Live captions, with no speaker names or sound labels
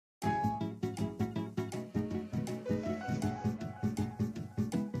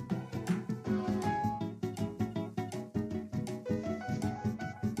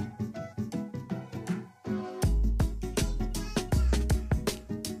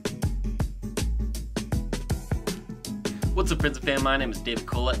What's up, friends and fam? My name is David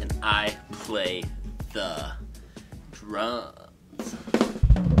Cola, and I play the drums.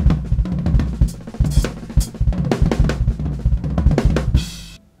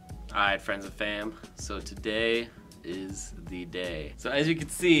 Alright, friends and fam, so today is the day. So as you can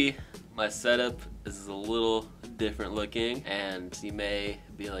see, my setup is a little different looking, and you may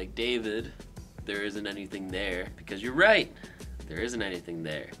be like, David, there isn't anything there, because you're right, there isn't anything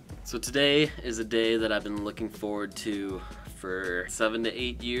there. So today is a day that I've been looking forward to for 7 to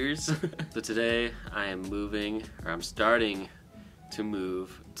 8 years. So today I am moving, or I'm starting to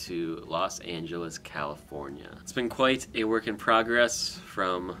move to Los Angeles, California. It's been quite a work in progress,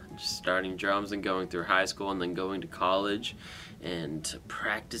 from just starting drums and going through high school and then going to college and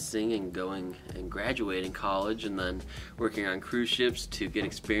practicing and going and graduating college and then working on cruise ships to get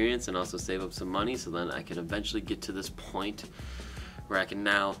experience and also save up some money so then I can eventually get to this point where I can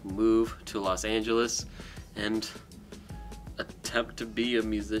now move to Los Angeles and attempt to be a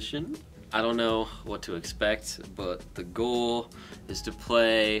musician. I don't know what to expect, but the goal is to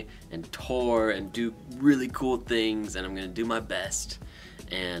play and tour and do really cool things, and I'm gonna do my best.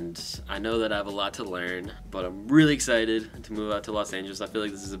 And I know that I have a lot to learn, but I'm really excited to move out to Los Angeles. I feel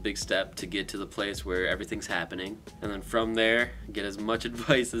like this is a big step to get to the place where everything's happening. And then from there, get as much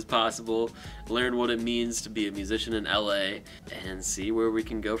advice as possible, learn what it means to be a musician in LA, and see where we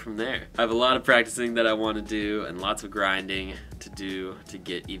can go from there. I have a lot of practicing that I want to do and lots of grinding to do to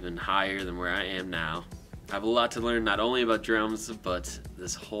get even higher than where I am now. I have a lot to learn, not only about drums, but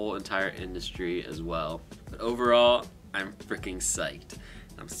this whole entire industry as well. But overall, I'm freaking psyched.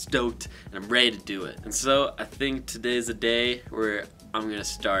 I'm stoked and I'm ready to do it. And so I think today's a day where I'm gonna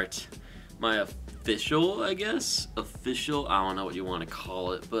start my official, I don't know what you want to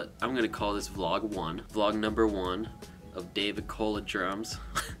call it, but I'm gonna call this vlog number 1 of David Cola Drums.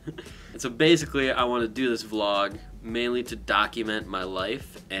 And so basically I want to do this vlog mainly to document my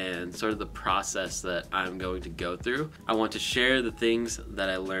life and sort of the process that I'm going to go through. I want to share the things that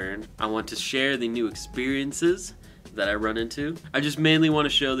I learned. I want to share the new experiences that I run into. I just mainly want to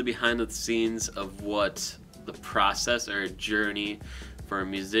show the behind the scenes of what the process or journey for a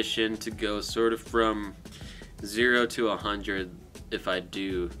musician to go sort of from 0 to 100 if I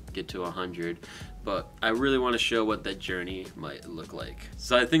do get to 100. But I really want to show what that journey might look like.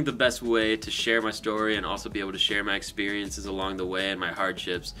 So I think the best way to share my story and also be able to share my experiences along the way and my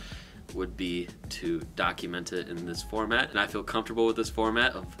hardships would be to document it in this format. And I feel comfortable with this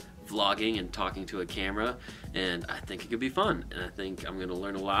format of vlogging and talking to a camera, and I think it could be fun, and I think I'm gonna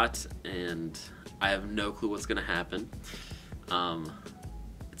learn a lot, and I have no clue what's gonna happen.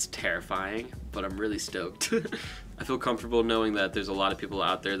 It's terrifying, but I'm really stoked. I feel comfortable knowing that there's a lot of people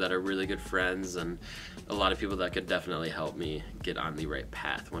out there that are really good friends and a lot of people that could definitely help me get on the right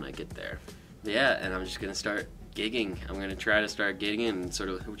path when I get there. Yeah, and I'm just gonna start gigging. I'm gonna try to start gigging and sort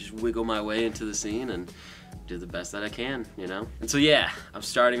of just wiggle my way into the scene and do the best that I can, you know? And so yeah, I'm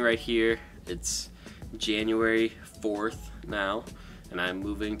starting right here. It's January 4th now, and I'm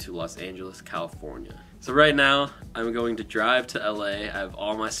moving to Los Angeles, California. So right now, I'm going to drive to LA. I have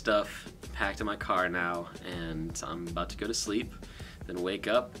all my stuff packed in my car now, and I'm about to go to sleep, then wake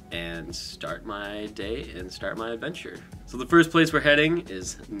up and start my day and start my adventure. So the first place we're heading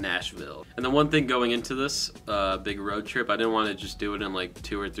is Nashville. And the one thing going into this big road trip, I didn't want to just do it in like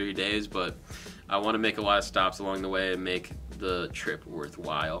 2 or 3 days, but I want to make a lot of stops along the way and make the trip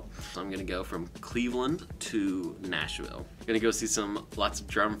worthwhile. So I'm gonna go from Cleveland to Nashville. I'm gonna go see lots of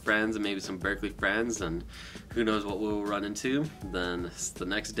drum friends and maybe some Berklee friends, and who knows what we'll run into. Then the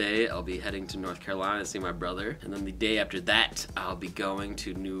next day I'll be heading to North Carolina to see my brother, and then the day after that I'll be going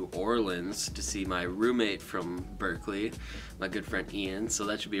to New Orleans to see my roommate from Berklee, my good friend Ian. So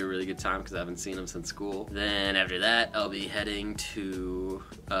that should be a really good time because I haven't seen him since school. Then after that I'll be heading to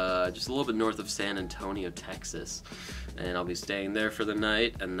just a little bit north of San Antonio, Texas, and I'll be staying there for the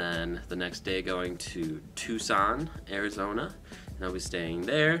night, and then the next day going to Tucson, Arizona, and I'll be staying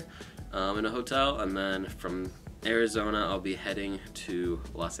there in a hotel, and then from Arizona I'll be heading to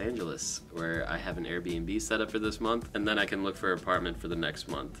Los Angeles, where I have an Airbnb set up for this month, and then I can look for an apartment for the next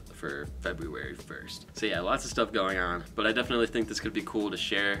month for February 1st. So yeah, lots of stuff going on, but I definitely think this could be cool to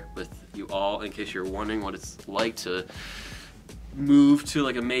share with you all in case you're wondering what it's like to move to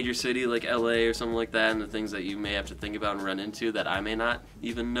like a major city like LA or something like that, and the things that you may have to think about and run into that I may not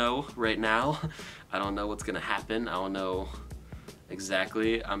even know right now. I don't know what's gonna happen. I don't know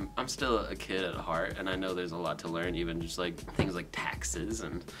exactly. I'm still a kid at heart, and I know there's a lot to learn, even just like things like taxes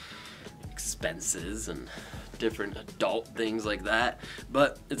and expenses and different adult things like that.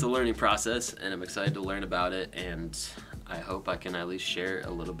 But it's a learning process, and I'm excited to learn about it, and I hope I can at least share a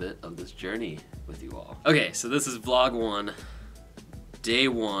little bit of this journey with you all. Okay, so this is vlog 1, day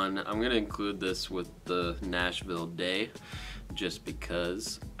 1. I'm gonna include this with the Nashville day just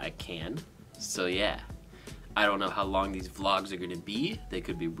because I can. So yeah, I don't know how long these vlogs are gonna be. They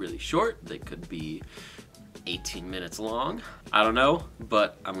could be really short, they could be 18 minutes long. I don't know,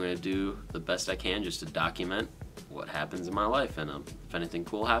 but I'm gonna do the best I can just to document what happens in my life, and if anything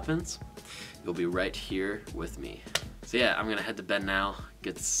cool happens, you'll be right here with me. So yeah, I'm gonna head to bed now,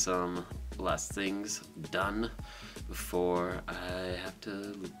 get some last things done before I have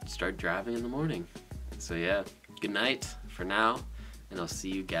to start driving in the morning. So yeah, good night for now, and I'll see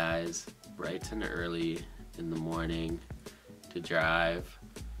you guys bright and early in the morning to drive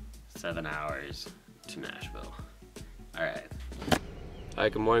 7 hours to Nashville. Alright.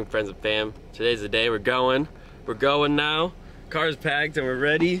 Alright, good morning, friends and fam. Today's the day we're going. We're going now. Car's packed and we're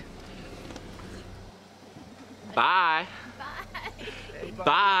ready. Bye.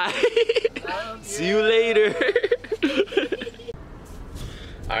 Bye. Bye. See you later.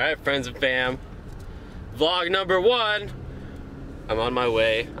 Alright, friends and fam. Vlog number 1. I'm on my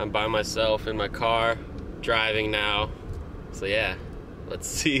way. I'm by myself in my car, driving now. So yeah, let's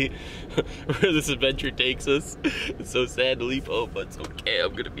see where this adventure takes us. It's so sad to leave hope, but it's okay.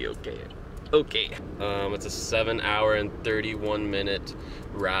 I'm gonna be okay. Okay. It's a 7 hour and 31 minute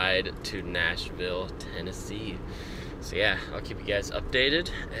ride to Nashville, Tennessee. So yeah, I'll keep you guys updated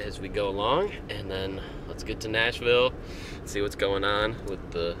as we go along, and then let's get to Nashville, see what's going on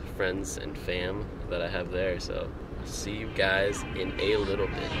with the friends and fam that I have there. So I'll see you guys in a little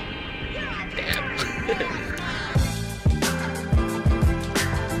bit. Damn.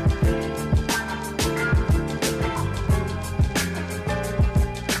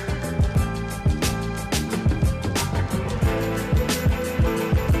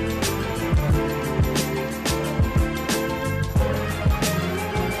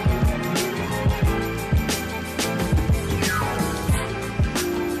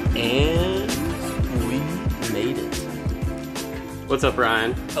 What's up,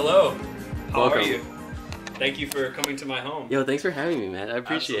 Ryan? Hello. How Welcome. are you? Thank you for coming to my home. Yo, thanks for having me, man. I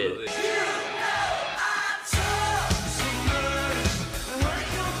appreciate Absolutely.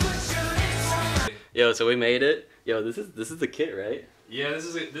 it. Yo, so we made it. Yo, this is the kit, right? Yeah, this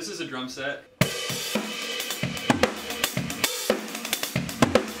is a drum set.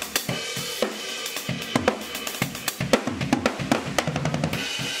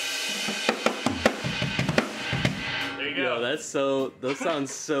 Those sound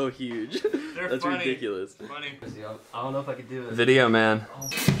so huge. They're That's funny. ridiculous. Funny. I don't know if I could do it. Video, man.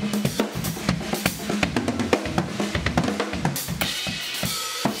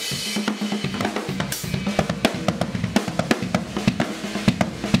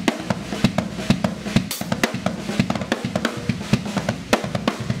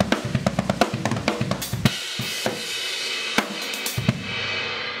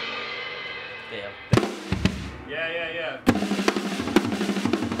 Yeah.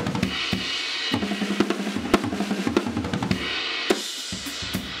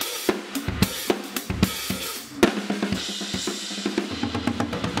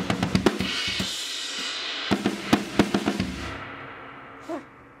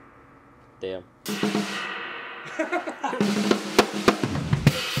 Damn.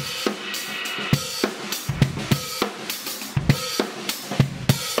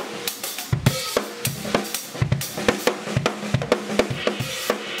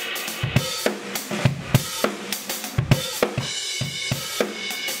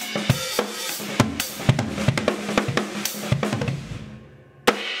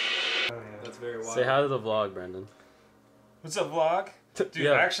 That's very wild. Say hi to the vlog, Brendan. What's up, vlog? Dude,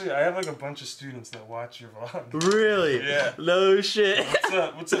 Yeah. actually, I have like a bunch of students that watch your vlog. Really? Yeah. No shit.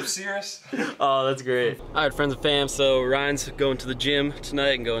 What's up, Cirrus? Oh, that's great. All right, friends and fam, so Ryan's going to the gym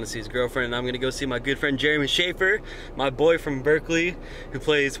tonight and going to see his girlfriend, and I'm gonna go see my good friend Jeremy Schaefer, my boy from Berkeley, who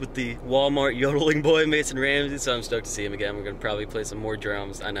plays with the Walmart yodeling boy, Mason Ramsey, so I'm stoked to see him again. We're gonna probably play some more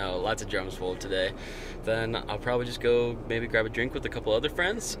drums. I know, lots of drums full today. Then I'll probably just go maybe grab a drink with a couple other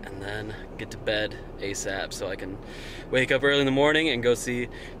friends, and then get to bed ASAP so I can wake up early in the morning and go see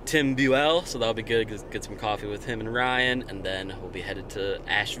Tim Buell, so that'll be good. Get some coffee with him and Ryan, and then we'll be headed to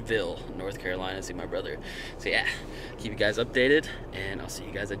Asheville, North Carolina to see my brother. So yeah, keep you guys updated, and I'll see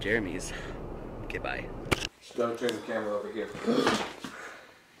you guys at Jeremy's. Okay, bye. Don't turn the camera over here.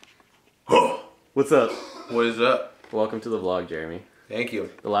 What's up? What is up? Welcome to the vlog, Jeremy. Thank you.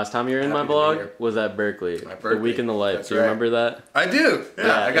 The last time you were in my Happy to be vlog here. was at Berkeley, My the birthday. week in the life. That's Do you right. remember that? I do. Yeah,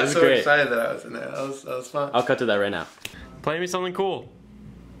 Yeah, I it got was so great. excited that I was in there. That was fun. I'll cut to that right now. Play me something cool.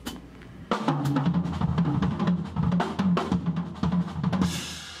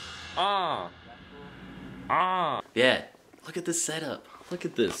 Yeah, look at this setup. Look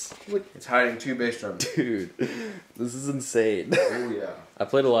at this. It's hiding 2 bass drums. Dude, this is insane. Oh yeah. I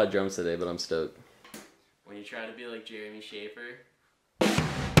played a lot of drums today, but I'm stoked. When you try to be like Jeremy Schaefer.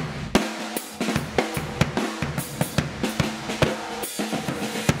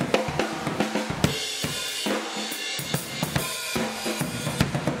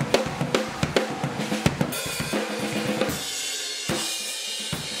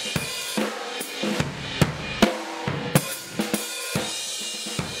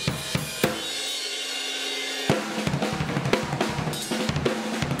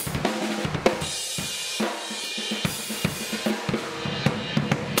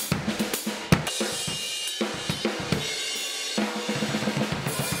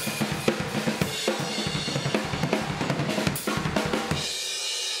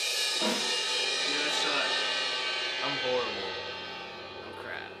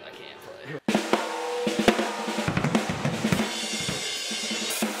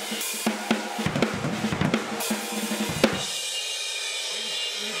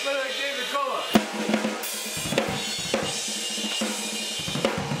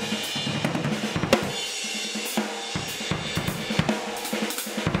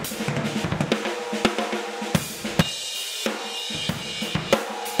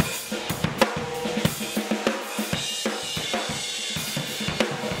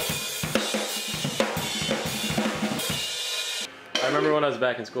 I remember when I was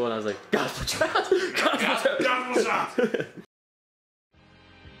back in school and I was like, gospel child! Gospel child!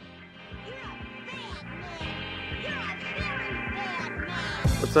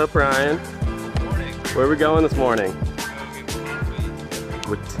 What's up, Ryan? Good morning. Where are we going this morning?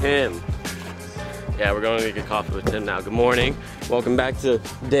 With Tim. Yeah, we're going to get coffee with Tim now. Good morning. Welcome back to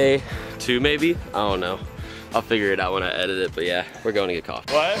day 2, maybe? I don't know. I'll figure it out when I edit it, but yeah, we're going to get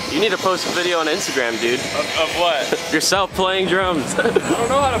coffee. What? You need to post a video on Instagram, dude. Of what? Yourself playing drums. I don't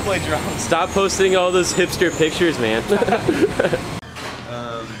know how to play drums. Stop posting all those hipster pictures, man.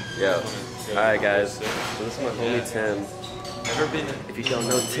 Yo. Alright, guys. So this is my homie Tim. If you don't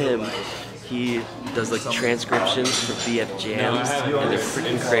know Tim, he does like transcriptions for BF Jams, and they're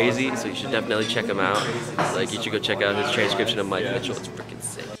freaking crazy, so you should definitely check him out. Like, you should go check out his transcription of Mike Mitchell. It's freaking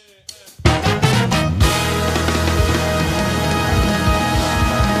sick.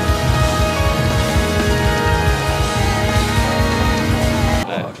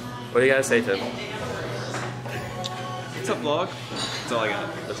 What do you gotta say, Tim? What's up, vlog? That's all I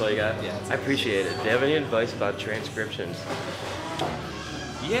got. That's all you got? Yeah. I appreciate it. Do you have any advice about transcriptions?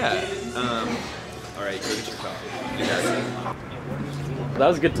 Yeah. All right, go get your coffee. That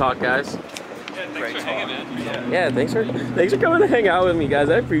was a good talk, guys. Yeah, thanks for hanging, man. Yeah, thanks for coming to hang out with me, guys.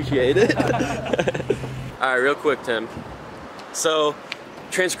 I appreciate it. All right, real quick, Tim. So,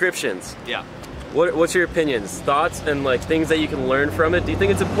 transcriptions. Yeah. What's your opinions, thoughts, and like things that you can learn from it? Do you think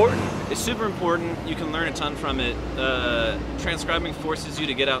it's important? It's super important. You can learn a ton from it. Transcribing forces you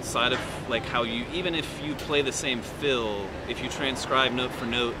to get outside of like how you, even if you play the same fill, if you transcribe note for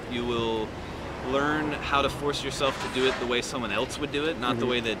note, you will learn how to force yourself to do it the way someone else would do it, not the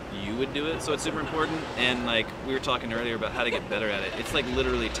way that you would do it. So it's super important. And like we were talking earlier about how to get better at it. It's like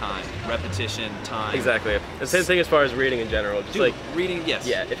literally time, repetition, time. Exactly. The same thing as far as reading in general. Just Dude, like reading, yes.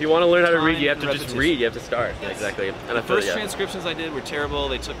 yeah, if you want to learn how to read, Time you have to and just repetition. read. You have to start. Yes. Exactly. And The I feel first transcriptions I did were terrible.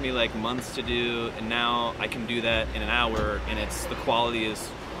 They took me like months to do, and now I can do that in an hour, and it's the quality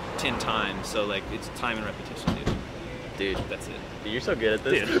is 10 times. So like it's time and repetition, dude. dude, That's it. you're so good at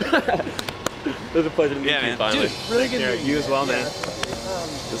this. It was a pleasure to meet you finally. Dude, really good. Yeah, you as well, man.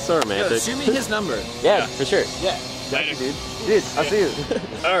 It's so romantic. Shoot me his number. Yeah, for sure. Yeah. Later, dude. Dude, I'll see you.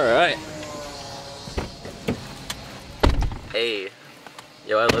 All right. Hey,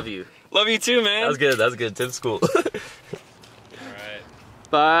 yo, I love you. Love you too, man. That was good. That was good. Tim's cool. All right.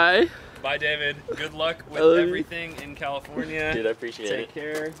 Bye. Bye, David. Good luck with love you. everything in California. Dude, I appreciate Take it.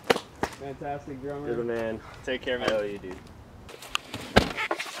 care. Fantastic drummer. You're the man. Take care, I man. love you, dude.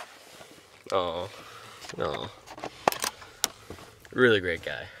 Oh, no. Really great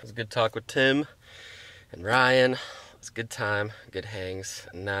guy. It was a good talk with Tim and Ryan. It was a good time, good hangs.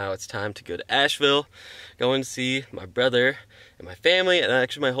 And now it's time to go to Asheville, go and see my brother and my family, and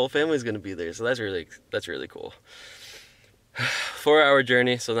actually my whole family is going to be there. So that's really cool. 4-hour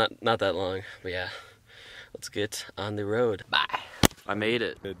journey, so not that long. But yeah, let's get on the road. Bye. I made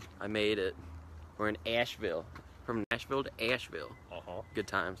it. Good. I made it. We're in Asheville. From Nashville to Asheville. Good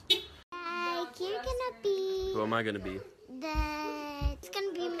times. You're gonna be Who am I gonna be? it's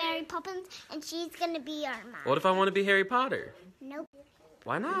gonna be Mary Poppins, and she's gonna be our mom. What if I want to be Harry Potter? Nope.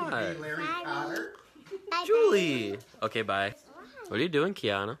 Why not? Bye. Bye. Julie. Okay, bye. What are you doing,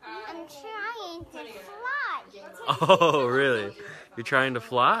 Kiana? I'm Oh, really? You're trying to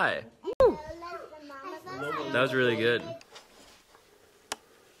fly. That was really good.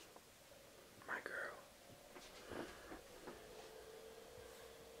 My girl.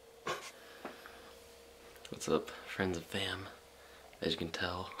 What's up, friends and fam? As you can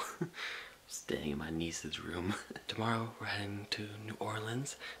tell, staying in my niece's room. Tomorrow we're heading to New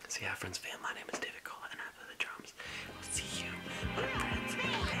Orleans to see our friends and fam. My name is David Cole.